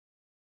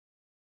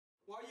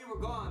While you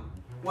were gone,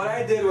 what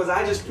I did was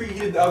I just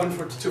preheated the oven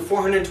to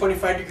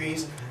 425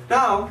 degrees.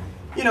 Now,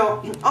 you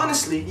know,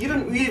 honestly, you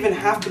don't even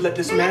have to let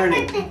this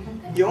marinate.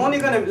 You're only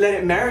gonna let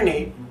it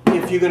marinate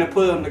if you're gonna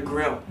put it on the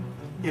grill.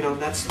 You know,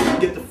 that's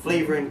get the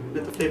flavor and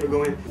let the flavor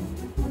go in.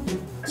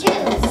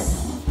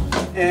 Juice.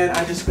 And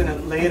I'm just gonna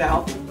lay it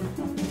out.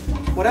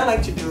 What I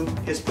like to do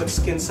is put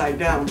skin side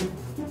down,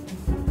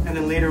 and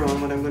then later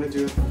on, what I'm gonna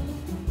do,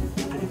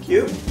 thank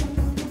you,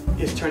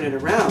 is turn it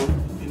around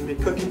in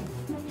mid-cooking.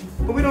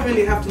 But we don't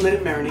really have to let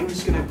it marinate. We're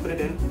just gonna put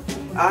it in.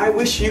 I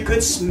wish you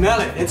could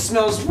smell it. It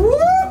smells whoop!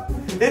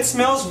 It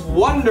smells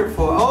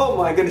wonderful. Oh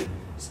my goodness.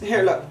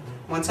 Here, look.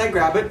 Once I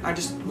grab it, I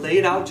just lay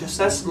it out just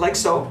as like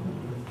so.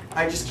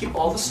 I just keep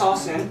all the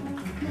sauce in.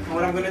 And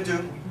what I'm gonna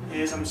do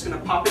is I'm just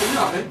gonna pop it in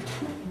the oven.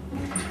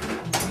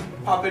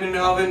 Pop it in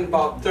the oven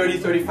about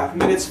 30-35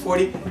 minutes,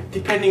 40,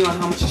 depending on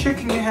how much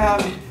chicken you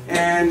have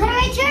and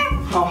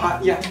how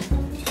hot,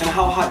 and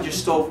how hot your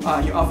stove,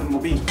 your oven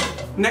will be.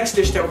 Next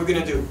dish that we're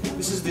gonna do.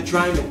 This is the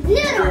dry mint.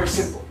 Very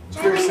simple.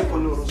 Very simple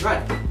noodles,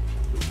 right?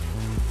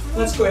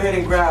 Let's go ahead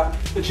and grab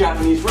the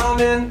Japanese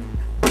ramen.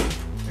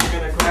 We're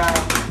gonna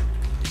grab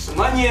some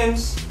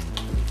onions,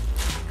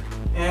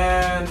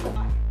 and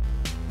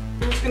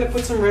we're just gonna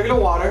put some regular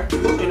water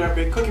in our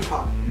big cooking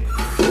pot.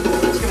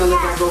 Just gonna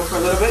let that go for a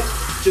little bit.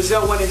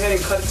 Giselle went ahead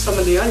and cut some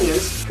of the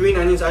onions. Green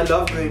onions, I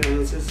love green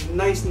onions. It's a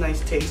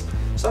nice taste.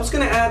 So I'm just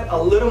gonna add a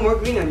little more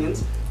green onions.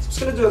 So I'm just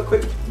gonna do a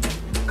quick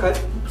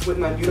cut with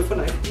my beautiful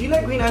knife. Do you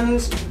like green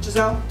onions,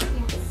 Giselle?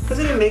 Yes.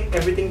 Doesn't it make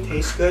everything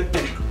taste good?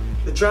 And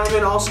the dry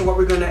mint also, what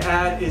we're gonna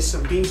add is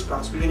some bean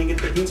sprouts. We're gonna get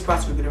the bean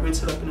sprouts, we're gonna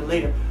rinse it up in it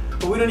later.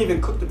 But we don't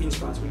even cook the bean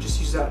sprouts, we just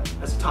use that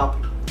as a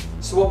topping.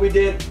 So what we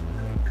did,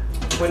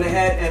 went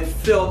ahead and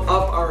filled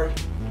up our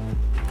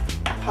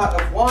pot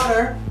of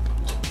water,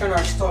 turn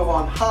our stove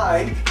on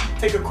high,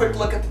 take a quick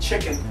look at the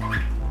chicken.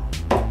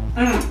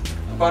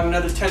 About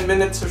another 10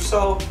 minutes or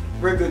so,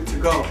 we're good to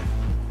go.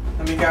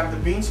 Let me grab the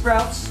bean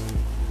sprouts.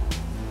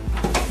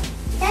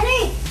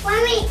 Daddy,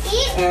 when we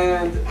eat,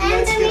 and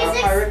let's get our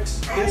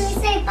Pyrex. And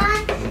we say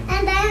bye,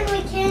 and then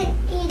we can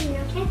eat it,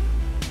 okay?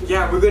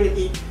 Yeah, we're gonna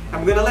eat.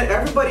 I'm gonna let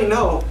everybody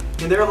know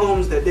in their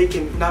homes that they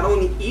can not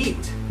only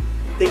eat,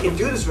 they can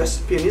do this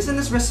recipe. And isn't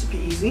this recipe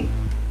easy?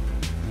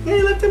 Yeah,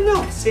 let them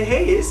know. Say,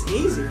 hey, it's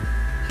easy.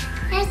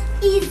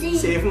 It's easy.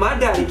 Say, if my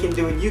daddy can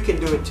do it, you can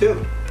do it too.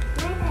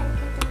 My daddy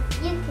can do it.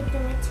 You can do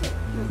it too.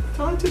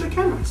 Tell it to the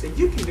camera. Say,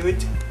 you can do it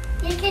too.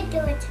 You can do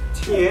it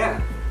too.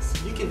 Yeah,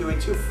 so you can do it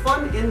too.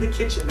 Fun in the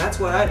kitchen. That's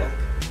what I like.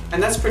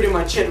 And that's pretty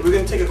much it. We're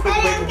gonna take a quick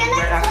break and be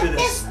right after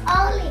this.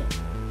 Only.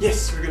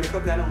 Yes, we're gonna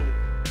cook that only.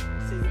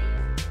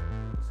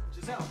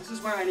 Giselle, this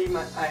is where I need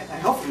my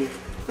help from you.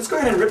 Let's go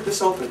ahead and rip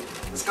this open.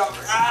 Let's go.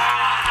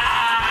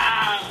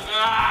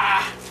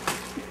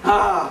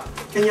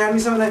 Can you have me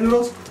some of that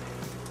noodles?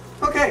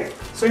 Okay,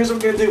 so here's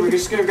what we're gonna do. We're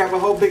just gonna grab a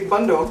whole big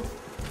bundle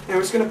and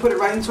we're just gonna put it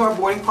right into our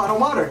boiling pot of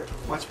water.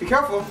 Watch, be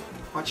careful.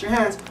 Watch your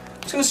hands.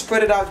 I'm just gonna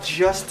spread it out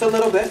just a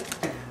little bit.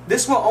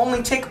 This will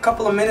only take a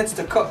couple of minutes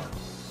to cook.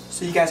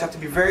 So you guys have to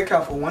be very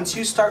careful. Once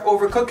you start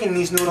overcooking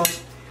these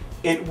noodles,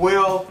 it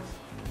will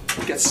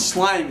get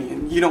slimy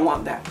and you don't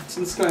want that.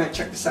 So let's go ahead and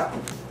check this out.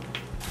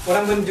 What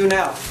I'm gonna do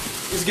now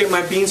is get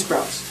my bean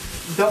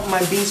sprouts. Dump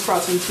my bean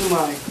sprouts into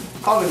my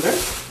colander.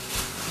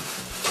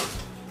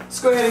 Let's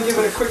go ahead and give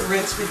it a quick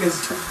rinse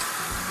because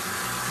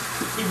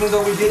even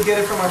though we did get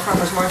it from our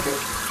farmer's market,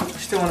 we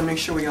still want to make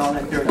sure we get all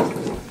that dirt out.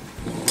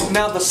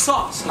 Now the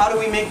sauce, how do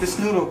we make this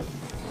noodle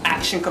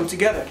action come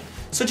together?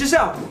 So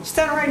Giselle,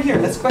 stand right here.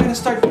 Let's go ahead and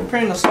start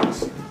preparing the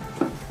sauce.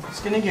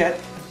 It's gonna get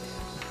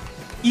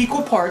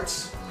equal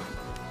parts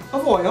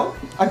of oil.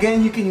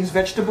 Again, you can use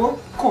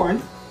vegetable,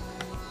 corn.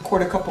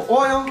 Quarter cup of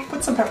oil.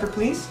 Put some pepper,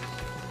 please.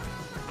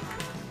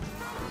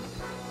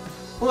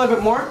 A little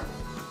bit more.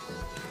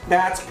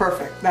 That's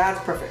perfect. That's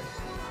perfect.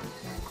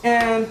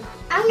 And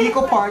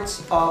equal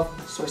parts of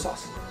soy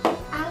sauce.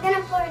 I'm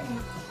gonna pour it in.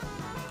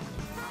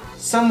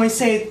 Some may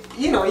say,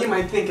 you know, you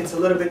might think it's a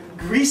little bit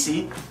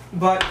greasy,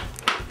 but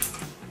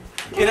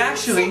it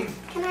actually,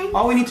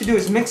 all we need to do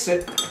is mix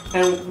it.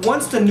 And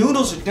once the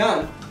noodles are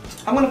done,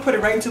 I'm gonna put it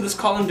right into this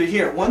colander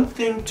here.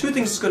 Two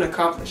things it's gonna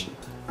accomplish.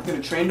 I'm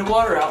gonna drain the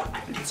water out.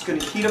 It's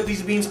gonna heat up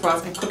these bean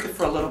sprouts and cook it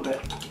for a little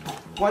bit.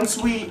 Once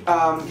we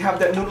have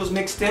that noodles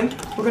mixed in,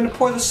 we're gonna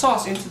pour the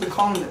sauce into the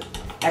colander.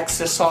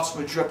 Excess sauce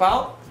will drip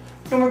out,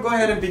 and we'll go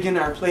ahead and begin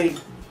our plating.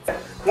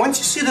 Once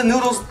you see the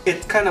noodles,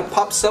 it kind of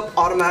pops up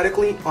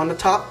automatically on the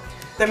top.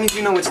 That means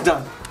you know it's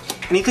done.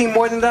 Anything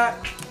more than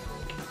that,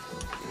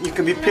 you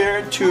can be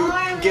prepared to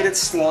get it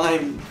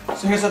slimy.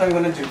 So here's what I'm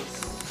gonna do.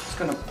 Just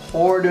gonna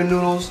pour the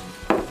noodles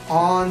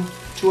on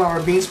to our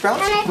bean sprouts.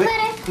 Can I put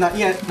it? Not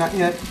yet, not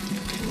yet.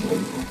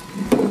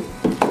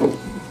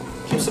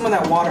 Keep some of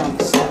that water on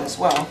the side as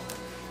well.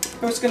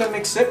 We're just gonna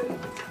mix it.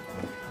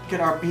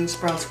 Get our bean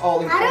sprouts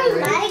all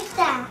incorporated. I don't like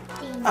that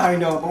thing. I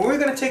know, but we're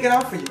gonna take it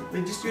out for you.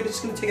 You're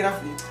just gonna take it out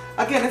for you.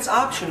 Again, it's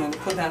optional to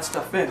put that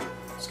stuff in.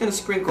 Just gonna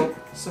sprinkle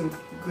some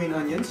green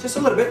onions, just a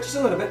little bit, just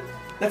a little bit.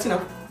 That's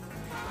enough.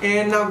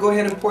 And now go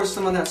ahead and pour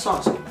some of that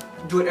sauce.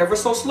 Do it ever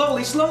so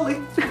slowly, slowly.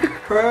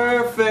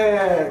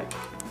 Perfect.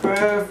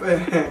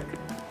 Perfect.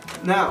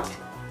 Now,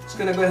 just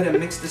gonna go ahead and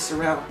mix this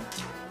around.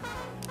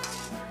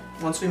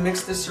 Once we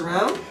mix this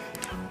around,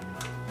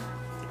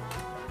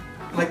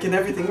 like in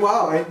everything,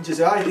 wow,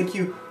 Giselle, I think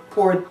you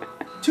poured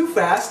too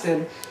fast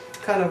and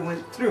kind of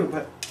went through,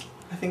 but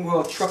I think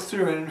we'll truck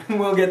through it and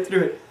we'll get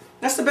through it.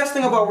 That's the best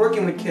thing about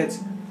working with kids.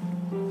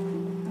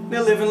 They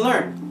live and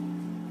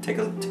learn. Take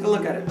a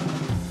look at it.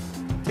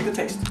 Take a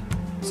taste.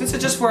 Since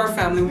it's just for our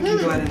family, we can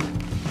go ahead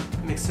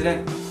and mix it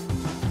in.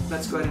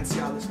 Let's go ahead and see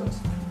how this goes.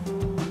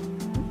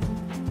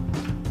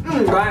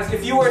 Guys,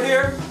 if you were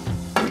here,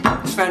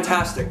 it's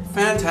fantastic.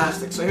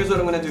 Fantastic. So here's what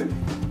I'm going to do.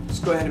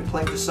 Just go ahead and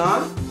plate this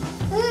on.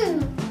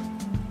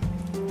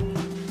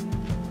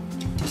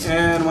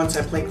 And once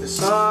I plate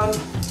this on,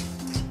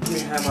 we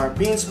have our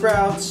bean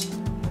sprouts,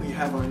 we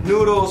have our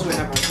noodles, we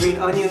have our green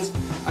onions.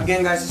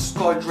 Again, guys, this is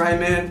called dry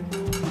man.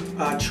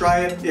 Try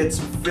it. It's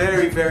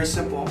very, very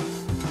simple.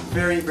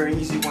 Very, very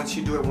easy once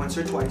you do it once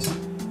or twice.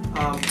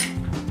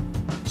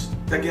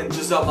 Again,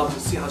 Giselle loves to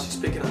see how she's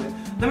picking on it.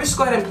 Let me just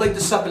go ahead and plate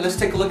this up and let's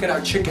take a look at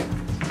our chicken.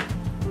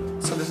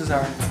 So this is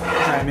our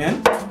dry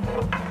man.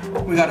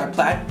 We got our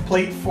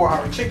plate for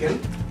our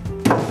chicken.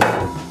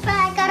 But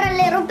I got a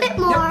little bit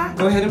more. Yep.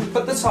 Go ahead and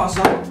put the sauce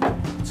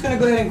on. Just gonna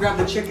go ahead and grab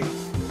the chicken.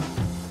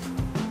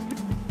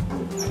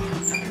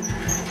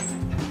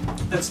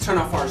 Let's turn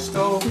off our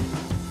stove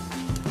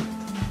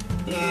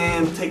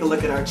and take a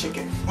look at our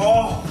chicken.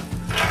 Oh,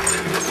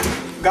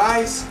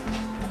 guys,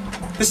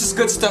 this is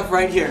good stuff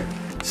right here.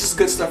 This is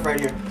good stuff right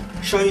here.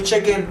 Shoyu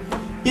chicken.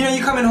 You know,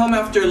 you're coming home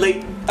after a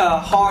late,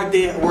 hard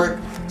day at work.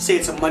 Say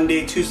it's a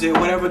Monday, Tuesday,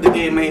 whatever the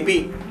day may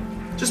be.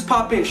 Just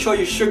pop in,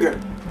 shoyu sugar,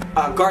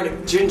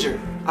 garlic, ginger.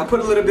 I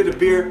put a little bit of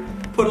beer,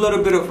 put a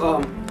little bit of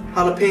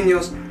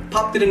jalapenos,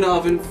 popped it in the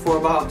oven for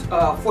about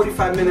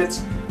 45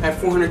 minutes at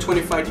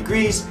 425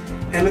 degrees,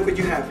 and look what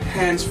you have,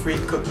 hands-free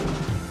cooking.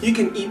 You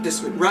can eat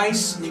this with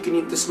rice, you can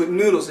eat this with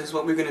noodles, is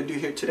what we're gonna do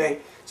here today.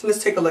 So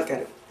let's take a look at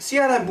it. See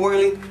how that's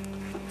boiling?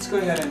 Let's go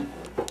ahead and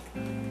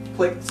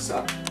plate this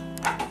up.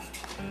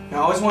 Now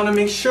I always wanna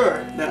make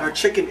sure that our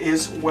chicken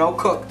is well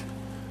cooked.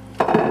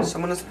 So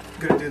I'm gonna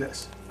do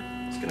this.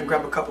 Just gonna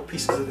grab a couple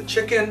pieces of the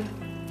chicken.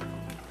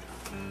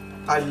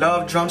 I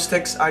love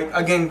drumsticks.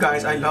 Again,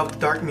 guys, I love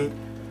dark meat,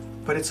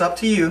 but it's up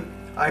to you.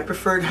 I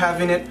preferred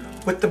having it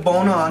with the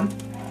bone on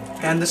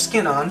and the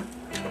skin on,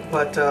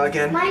 but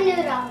again, My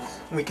noodles.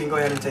 we can go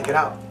ahead and take it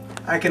out.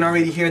 I can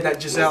already hear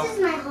that Giselle This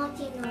is my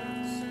healthy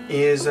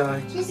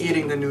noodles. is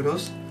eating the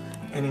noodles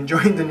and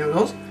enjoying the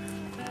noodles.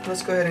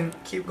 Let's go ahead and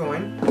keep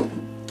going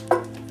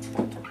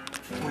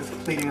with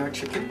plating our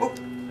chicken. Oh,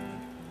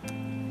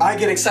 I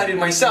get excited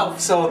myself,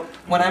 so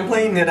when I'm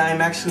plating it,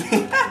 I'm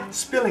actually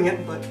spilling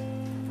it, but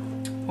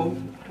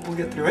we'll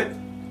get through it.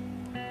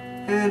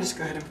 And just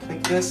go ahead and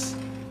plate this.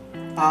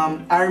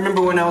 I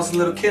remember when I was a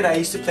little kid, I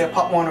used to play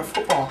Pop Warner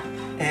football,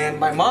 and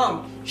my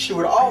mom, she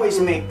would always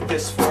make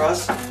this for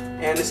us,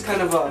 and it's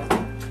kind of our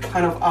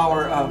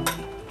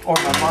or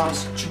my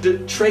mom's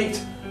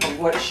trait of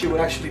what she would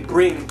actually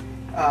bring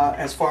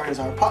as far as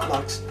our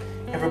potlucks.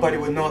 Everybody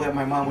would know that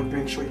my mom would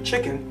bring shoyu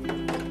chicken,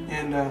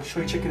 and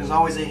shoyu chicken is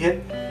always a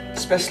hit,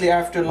 especially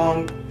after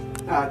long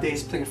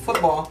days playing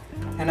football.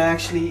 And I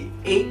actually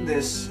ate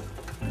this.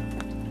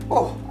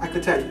 Oh, I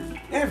could tell you,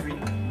 every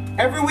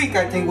week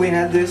I think we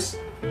had this.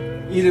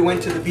 Either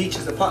went to the beach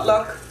as a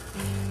potluck,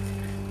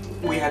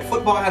 we had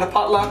football, had a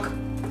potluck,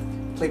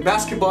 played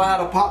basketball,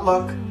 had a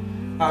potluck.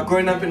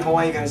 Growing up in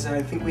Hawaii, guys,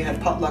 I think we had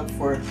potluck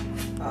for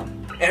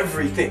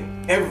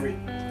everything, every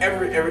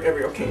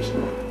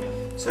occasion.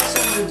 So what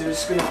I'm gonna do is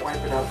just gonna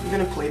wipe it out. I'm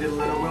gonna plate it a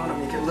little. We wanna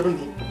make it a little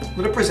neat, a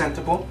little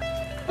presentable.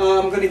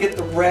 I'm gonna get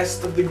the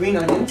rest of the green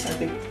onions. I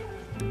think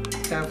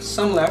I have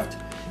some left,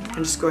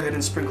 and just go ahead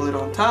and sprinkle it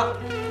on top.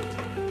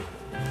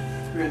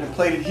 We're gonna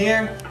plate it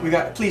here. We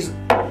got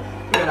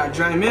our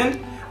dry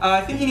men.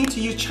 I think you need to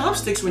use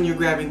chopsticks when you're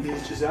grabbing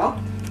these, Giselle.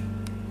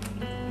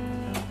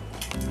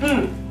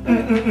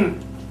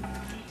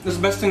 That's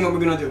the best thing that we're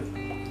gonna do.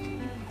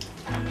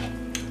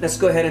 Let's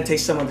go ahead and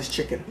taste some of this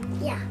chicken.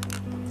 Yeah.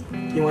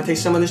 You wanna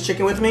taste some of this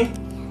chicken with me?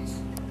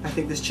 Yes. I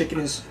think this chicken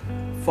is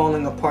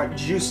falling apart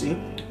juicy.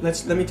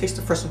 Let me taste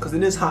the first one because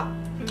it is hot.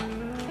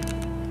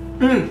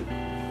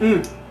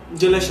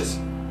 Delicious.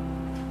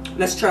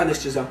 Let's try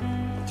this, Giselle.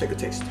 Take a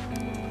taste.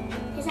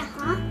 Is it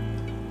hot?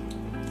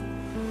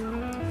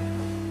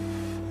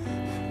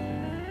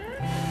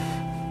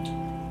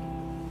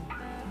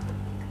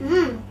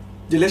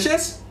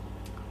 Delicious?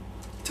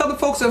 Tell the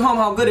folks at home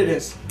how good it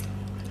is.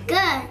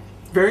 Good.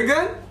 Very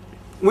good?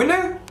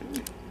 Winner?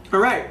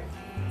 Alright.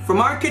 From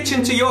our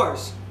kitchen to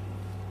yours.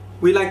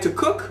 We like to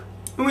cook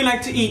and we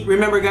like to eat.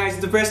 Remember, guys,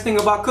 the best thing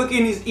about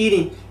cooking is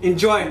eating.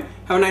 Enjoy.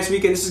 Have a nice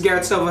weekend. This is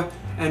Garrett Silva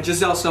and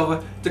Giselle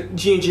Silva, the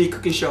G&G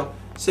Cooking Show.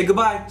 Say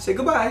goodbye. Say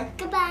goodbye.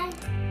 Goodbye.